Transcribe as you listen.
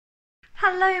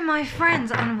Hello my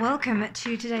friends and welcome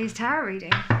to today's tarot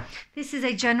reading. This is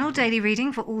a general daily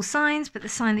reading for all signs, but the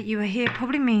sign that you are here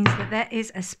probably means that there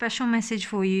is a special message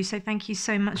for you, so thank you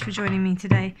so much for joining me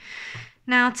today.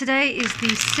 Now today is the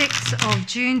 6th of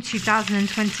June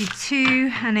 2022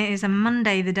 and it is a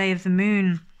Monday, the day of the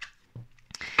moon.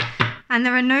 And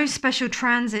there are no special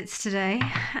transits today,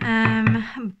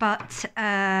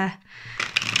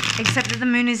 except that the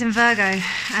moon is in Virgo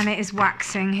and it is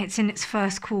waxing. It's in its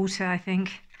first quarter, I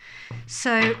think.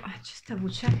 So, I just double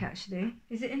check actually.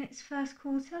 Is it in its first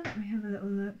quarter? Let me have a little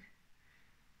look.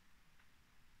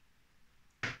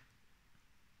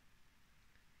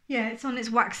 Yeah, it's on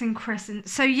its waxing crescent.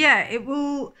 So yeah, it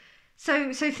will...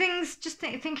 So things, just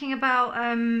thinking about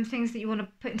things that you want to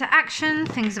put into action,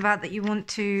 things about that you want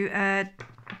to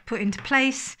put into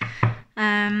place,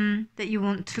 that you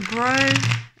want to grow.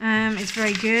 It's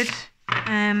very good.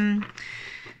 I'm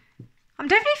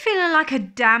definitely feeling like a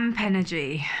damp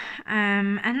energy,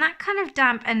 and that kind of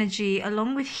damp energy,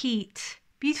 along with heat,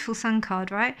 beautiful sun card,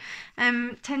 right?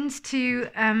 Tends to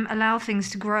allow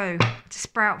things to grow, to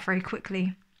sprout very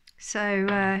quickly. So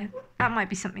that might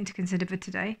be something to consider for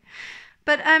today.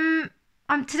 But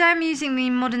today I'm using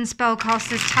the Modern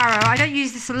Spellcaster's Tarot. I don't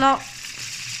use this a lot.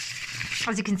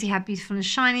 As you can see how beautiful and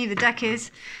shiny the deck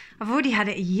is. I've already had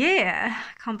it a year. I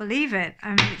can't believe it.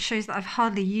 It shows that I've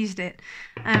hardly used it.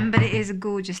 But it is a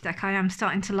gorgeous deck. I am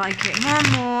starting to like it more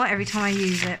and more every time I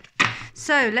use it.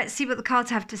 So let's see what the cards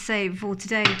have to say for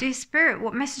today. Dear Spirit,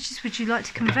 what messages would you like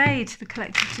to convey to the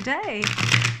collective today?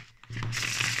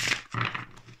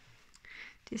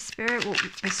 Dear Spirit, what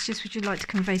messages would you like to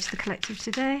convey to the collective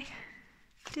today?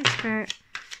 Dear Spirit,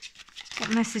 what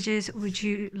messages would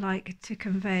you like to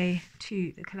convey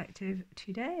to the collective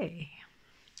today?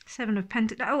 Seven of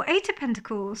Pentacles. Oh, Eight of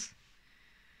Pentacles.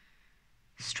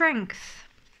 Strength.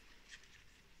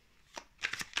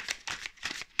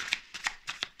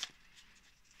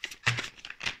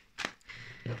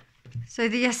 So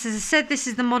yes, as I said, this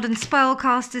is the Modern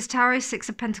Spellcaster's Tarot, Six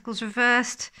of Pentacles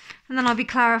reversed, and then I'll be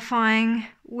clarifying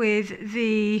with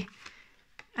the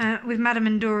with Madame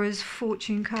Endora's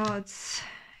fortune cards.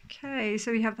 Okay,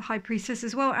 so we have the High Priestess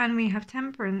as well, and we have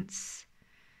Temperance.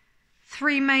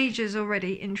 Three majors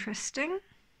already. Interesting.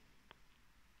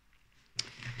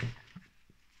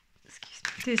 Excuse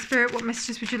me. Dear Spirit, what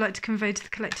messages would you like to convey to the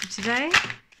collective today?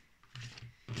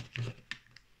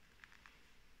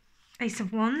 Ace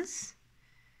of Wands.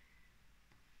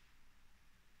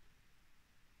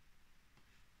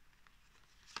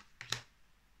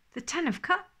 The Ten of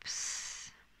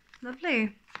Cups.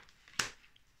 Lovely.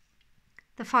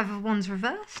 The Five of Wands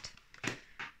reversed.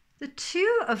 The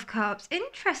Two of Cups.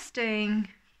 Interesting.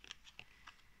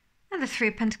 And the Three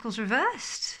of Pentacles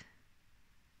reversed.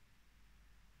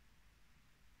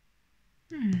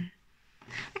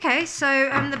 Okay,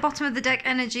 so the bottom of the deck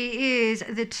energy is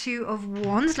the Two of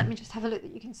Wands. Let me just have a look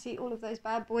that you can see all of those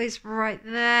bad boys right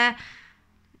there.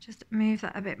 Just move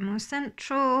that a bit more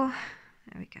central.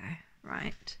 There we go.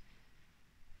 Right.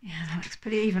 Yeah, that looks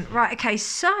pretty even. Right, okay,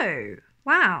 so,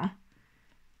 wow.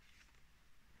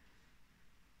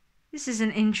 This is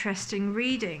an interesting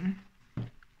reading.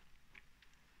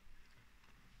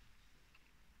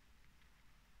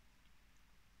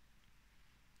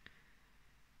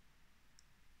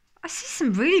 I see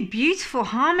some really beautiful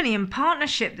harmony and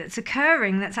partnership that's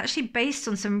occurring that's actually based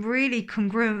on some really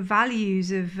congruent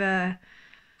values of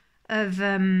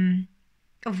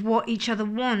what each other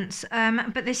wants.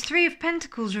 But this Three of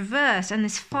Pentacles reversed and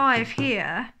this Five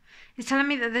here is telling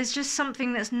me that there's just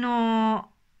something that's not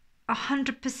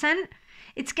 100%.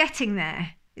 It's getting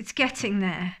there. It's getting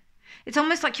there. It's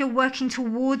almost like you're working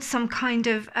towards some kind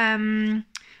of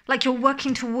like you're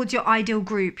working towards your ideal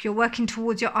group. You're working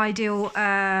towards your ideal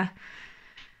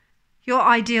your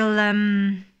ideal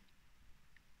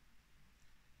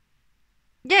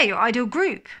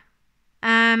group.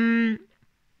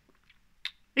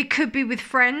 It could be with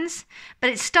friends, but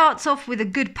it starts off with a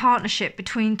good partnership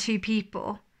between two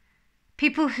people.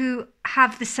 People who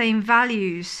have the same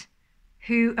values,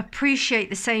 who appreciate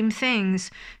the same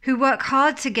things, who work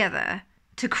hard together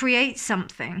to create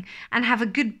something and have a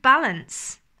good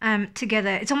balance together.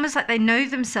 It's almost like they know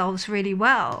themselves really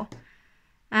well.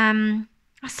 That's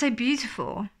so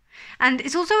beautiful. And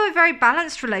it's also a very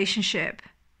balanced relationship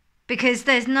because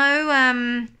there's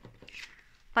no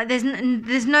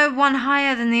there's no one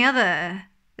higher than the other.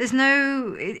 There's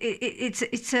no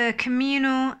it's a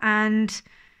communal and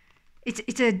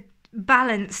it's a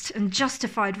balanced and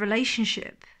justified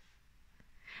relationship.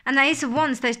 And the Ace of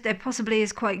Wands, there possibly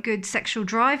is quite good sexual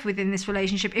drive within this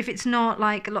relationship. If it's not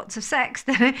like lots of sex,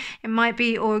 then it might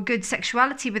be, or good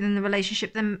sexuality within the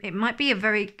relationship, then it might be a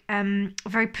very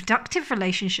productive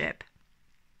relationship.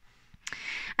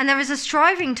 And there is a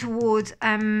striving towards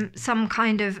some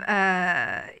kind of,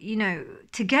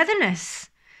 togetherness.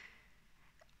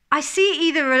 I see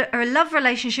either a love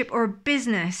relationship or a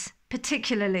business,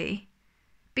 particularly.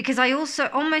 Because I also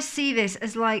almost see this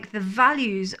as like the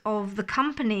values of the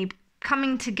company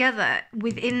coming together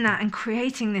within that and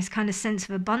creating this kind of sense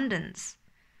of abundance.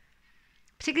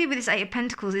 Particularly with this Eight of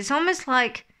Pentacles, it's almost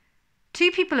like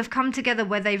two people have come together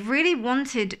where they've really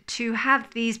wanted to have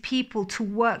these people to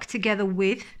work together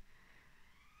with.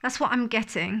 That's what I'm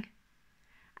getting.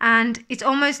 And it's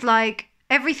almost like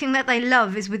everything that they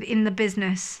love is within the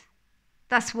business.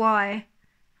 That's why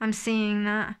I'm seeing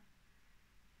that.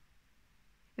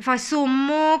 If I saw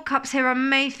more cups here, I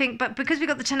may think, but because we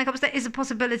got the Ten of Cups, there is a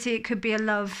possibility it could be a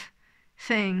love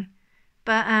thing.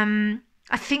 But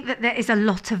I think that there is a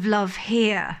lot of love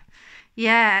here.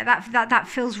 Yeah, that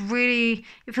feels really,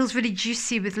 it feels really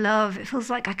juicy with love. It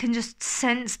feels like I can just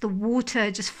sense the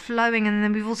water just flowing. And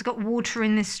then we've also got water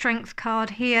in this Strength card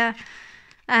here.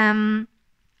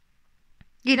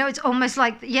 It's almost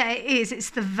like, yeah, it is.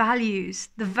 It's the values.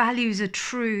 The values are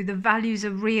true. The values are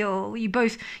real. You're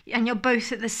both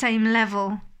at the same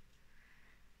level.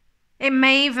 It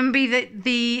may even be that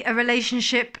a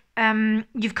relationship,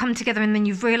 you've come together and then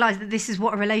you've realized that this is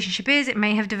what a relationship is. It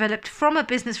may have developed from a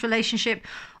business relationship,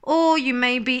 or you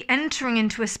may be entering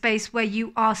into a space where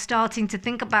you are starting to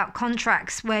think about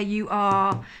contracts, where you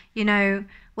are,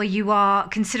 where you are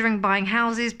considering buying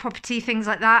houses, property, things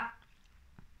like that.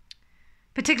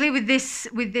 Particularly with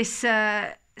this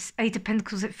Eight of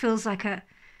Pentacles, it feels like a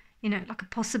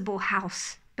possible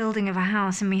house, building of a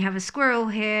house. And we have a squirrel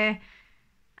here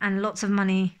and lots of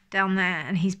money down there,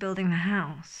 and he's building the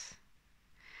house.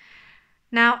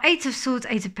 Now, Eight of Swords,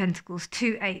 Eight of Pentacles,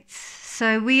 2 eights.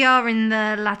 So we are in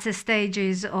the latter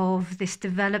stages of this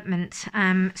development.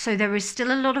 So there is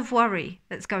still a lot of worry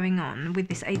that's going on with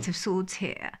this Eight of Swords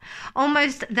here.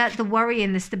 Almost that the worry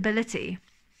and the stability.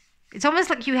 It's almost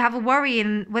like you have a worry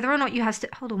in whether or not you have to...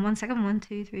 Hold on 1 second. 1,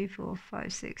 2, 3, 4,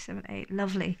 5, 6, 7, 8.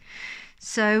 Lovely.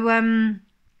 So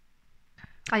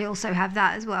I also have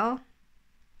that as well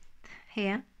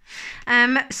here.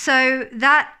 So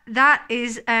that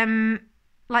is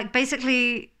like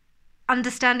basically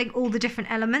understanding all the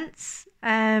different elements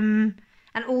and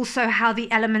also how the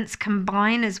elements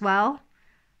combine as well,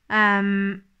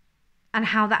 and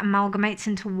how that amalgamates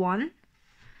into one.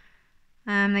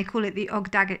 They call it the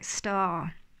Ogdaggett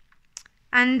star.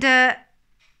 And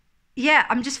yeah,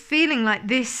 I'm just feeling like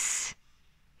this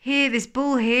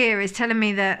bull here is telling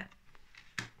me that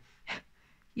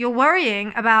you're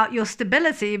worrying about your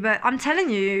stability, but I'm telling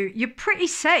you, you're pretty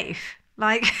safe.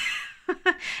 Like,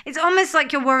 it's almost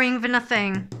like you're worrying for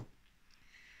nothing.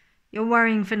 You're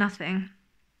worrying for nothing.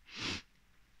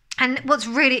 And what's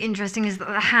really interesting is that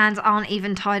the hands aren't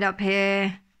even tied up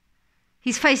here.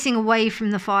 He's facing away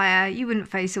from the fire. You wouldn't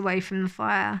face away from the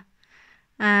fire.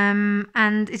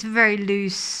 And it's very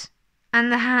loose.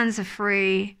 And the hands are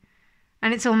free.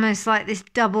 And it's almost like this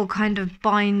double kind of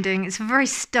binding. It's a very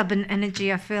stubborn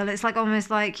energy, I feel. It's like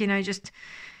almost like, just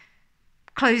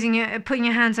putting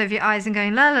your hands over your eyes and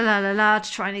going la la la la la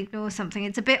to try and ignore something.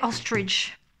 It's a bit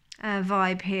ostrich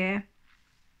vibe here.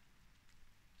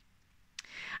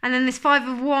 And then this Five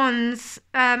of Wands,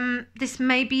 this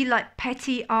may be like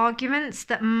petty arguments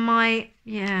that might,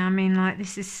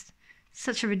 this is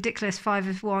such a ridiculous Five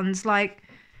of Wands. Like,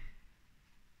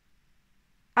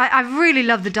 I really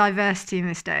love the diversity in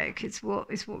this deck. It's what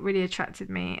really attracted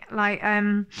me. Like,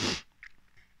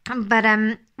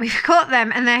 but we've got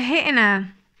them, and they're hitting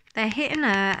a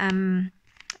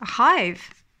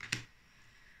hive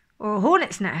or a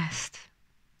hornet's nest.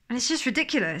 And it's just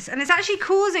ridiculous. And it's actually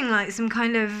causing like some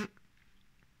kind of...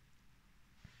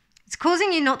 It's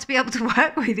causing you not to be able to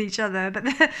work with each other.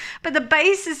 But the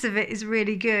basis of it is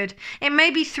really good. It may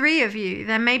be 3 of you.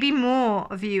 There may be more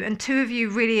of you. And 2 of you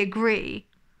really agree.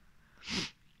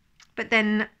 But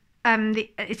then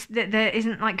there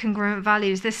isn't like congruent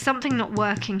values. There's something not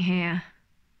working here.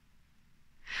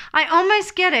 I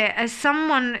almost get it as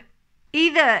someone...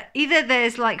 Either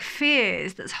there's like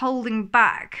fears that's holding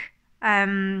back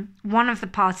one of the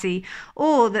party,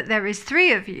 or that there is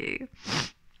 3 of you.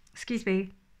 Excuse me.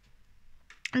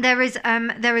 There is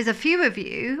a few of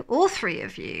you, or 3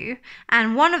 of you,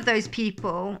 and one of those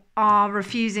people are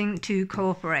refusing to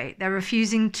cooperate. They're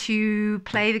refusing to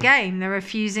play the game. They're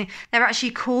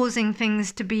actually causing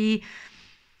things to be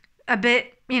a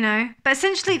bit, you know. But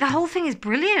essentially, the whole thing is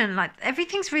brilliant. Like,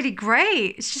 everything's really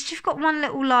great. It's just you've got one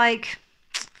little, like,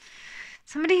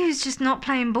 somebody who's just not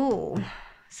playing ball.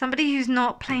 Somebody who's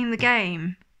not playing the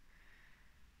game.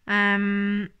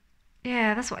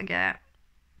 Yeah, that's what I get.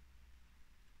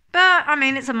 But, I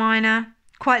mean, it's a minor.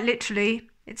 Quite literally,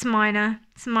 it's minor.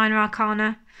 It's a minor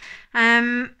arcana.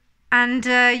 And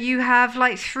you have,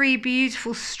 like, 3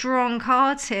 beautiful, strong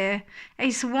cards here.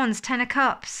 Ace of Wands, 10 of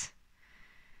Cups.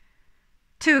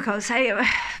 2 of Cups. Hey,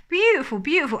 beautiful,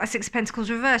 beautiful. A 6 of Pentacles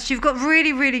reversed. You've got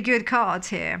really, really good cards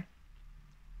here.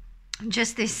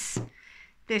 Just this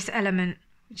element,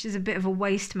 which is a bit of a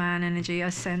waste man energy, I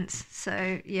sense.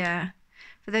 So, yeah.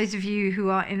 For those of you who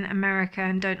are in America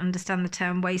and don't understand the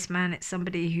term waste man, it's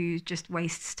somebody who just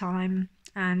wastes time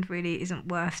and really isn't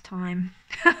worth time.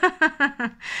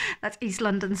 That's East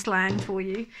London slang for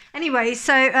you. Anyway,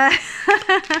 so, and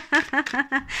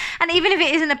even if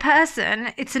it isn't a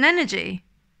person, it's an energy.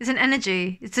 It's an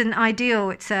energy. It's an ideal.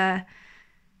 It's a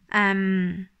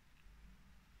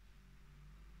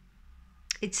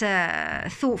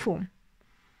thought form.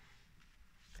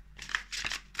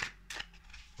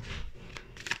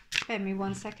 Bear me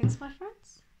 1 second, my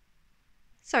friends.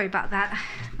 Sorry about that.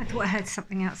 I thought I heard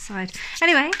something outside.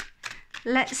 Anyway,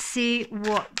 let's see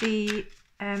what the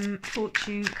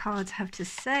fortune cards have to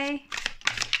say.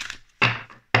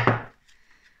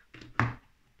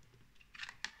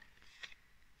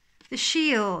 The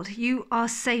Shield. You are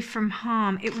safe from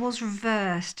harm. It was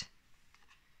reversed.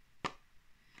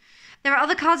 There are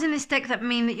other cards in this deck that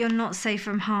mean that you're not safe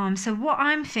from harm. So what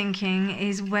I'm thinking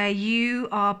is where you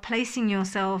are placing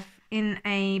yourself in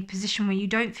a position where you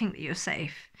don't think that you're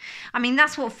safe. I mean,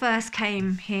 that's what first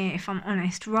came here, if I'm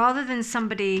honest. Rather than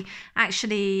somebody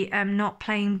actually not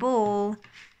playing ball,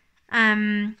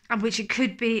 which it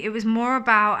could be, it was more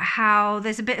about how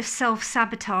there's a bit of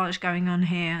self-sabotage going on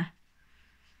here.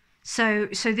 So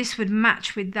this would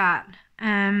match with that.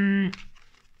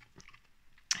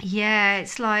 Yeah,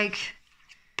 it's like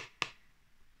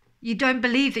you don't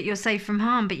believe that you're safe from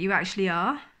harm, but you actually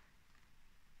are.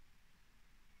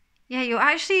 Yeah, you're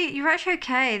actually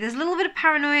okay. There's a little bit of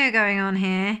paranoia going on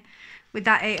here with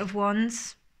that 8 of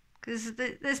Wands, because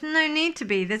there's no need to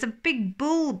be. There's a big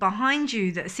bull behind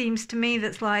you that seems to me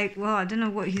that's like, well, I don't know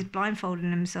what he's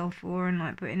blindfolding himself for and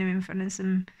like putting him in front of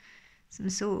some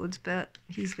swords, but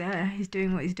he's there. He's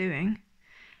doing what he's doing.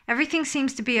 Everything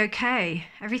seems to be okay.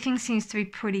 Everything seems to be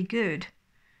pretty good.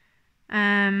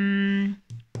 The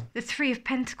 3 of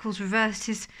Pentacles reversed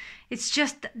is, it's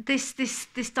just this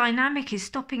dynamic is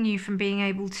stopping you from being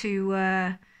able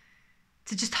to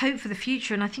just hope for the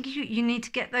future. And I think you need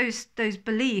to get those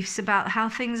beliefs about how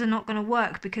things are not going to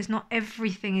work, because not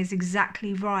everything is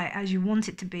exactly right as you want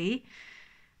it to be.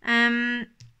 And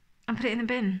put it in the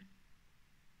bin.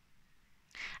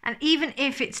 And even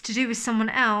if it's to do with someone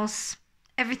else,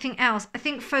 everything else, I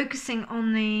think focusing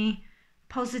on the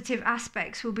positive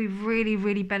aspects will be really,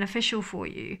 really beneficial for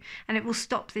you, and it will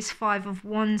stop this 5 of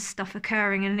Wands stuff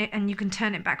occurring, and you can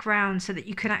turn it back round so that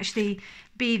you can actually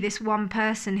be this one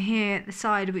person here at the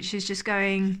side which is just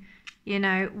going, you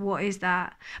know, what is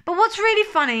that? But what's really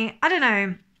funny, I don't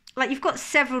know, like you've got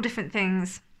several different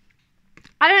things.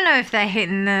 I don't know if they're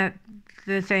hitting the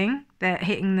thing, they're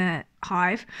hitting the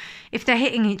hive, if they're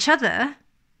hitting each other.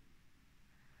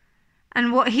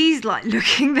 And what he's like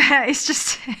looking there is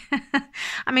just,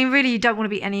 I mean, really, you don't want to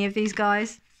be any of these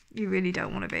guys. You really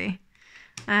don't want to be.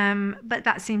 But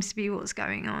that seems to be what's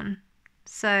going on.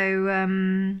 So,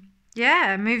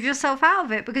 yeah, move yourself out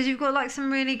of it, because you've got like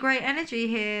some really great energy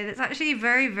here that's actually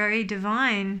very, very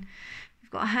divine.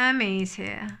 You've got Hermes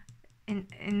here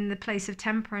in the place of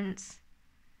Temperance,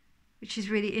 which is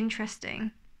really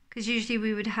interesting, because usually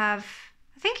we would have,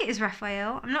 I think it is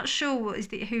Raphael. I'm not sure who is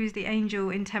the angel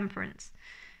in Temperance,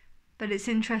 but it's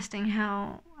interesting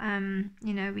how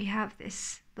you know, we have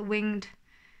the winged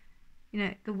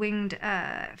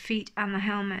feet and the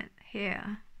helmet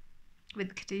here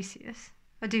with Caduceus.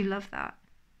 I do love that.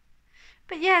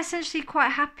 But yeah, essentially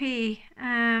quite happy,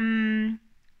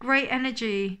 great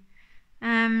energy,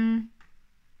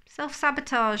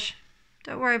 self-sabotage.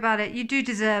 Don't worry about it. You do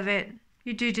deserve it.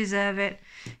 You do deserve it.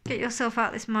 Get yourself out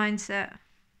of this mindset.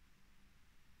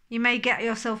 You may get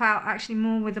yourself out actually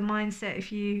more with the mindset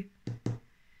if you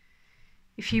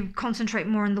concentrate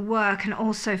more on the work and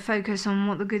also focus on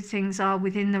what the good things are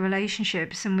within the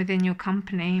relationships and within your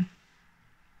company.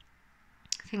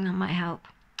 I think that might help.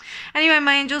 Anyway,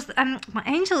 my angels, oh, look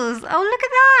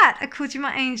at that. I called you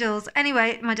my angels.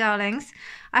 Anyway, my darlings,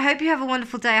 I hope you have a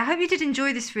wonderful day. I hope you did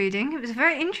enjoy this reading. It was a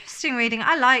very interesting reading.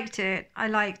 I liked it.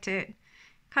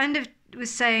 Kind of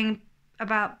was saying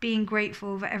about being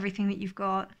grateful for everything that you've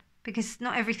got. because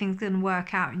not everything's going to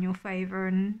work out in your favour,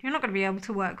 and you're not going to be able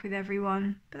to work with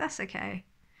everyone, but that's okay.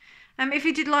 If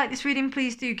you did like this reading,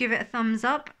 please do give it a thumbs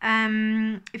up.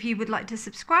 If you would like to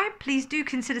subscribe, please do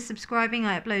consider subscribing.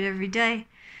 I upload every day.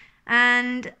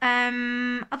 And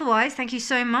otherwise, thank you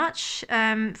so much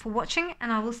for watching,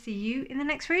 and I will see you in the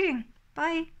next reading.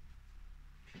 Bye.